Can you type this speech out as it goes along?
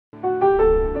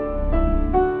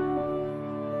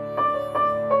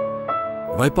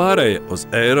Vai pāreja uz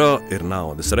eiro ir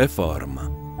naudas reforma?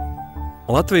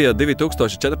 Latvija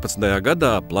 2014.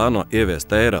 gadā plāno ieviest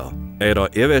eiro. Eiro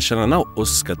ieviešana nav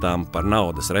uzskatāma par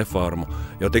naudas reformu,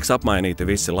 jo tiks apmainīti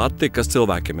visi lati, kas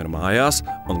cilvēkiem ir mājās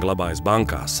un glabājas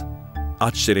bankās.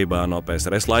 Atšķirībā no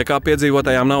PSRS laikā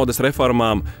piedzīvotajām naudas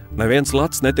reformām, neviens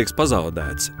lats netiks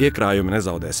pazaudēts, iekrājumi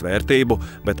nezaudēs vērtību,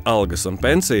 bet algas un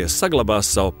pensijas saglabās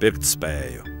savu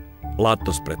pirktspēju.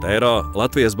 Latus pret eiro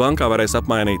Latvijas bankā varēs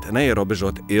apmainīt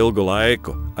neierobežot ilgu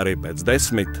laiku, arī pēc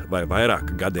 10 vai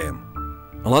vairāk gadiem.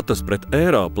 Latus pret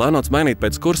eiro plānots mainīt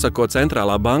pēc kursa, ko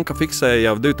centrālā banka fiksēja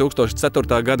jau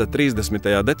 2004. gada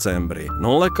 30. decembrī –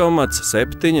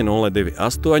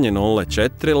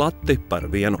 0,7028004 lati par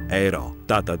 1 eiro.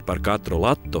 Tātad par katru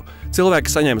latu cilvēki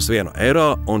saņems 1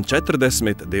 eiro un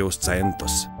 42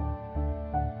 centus.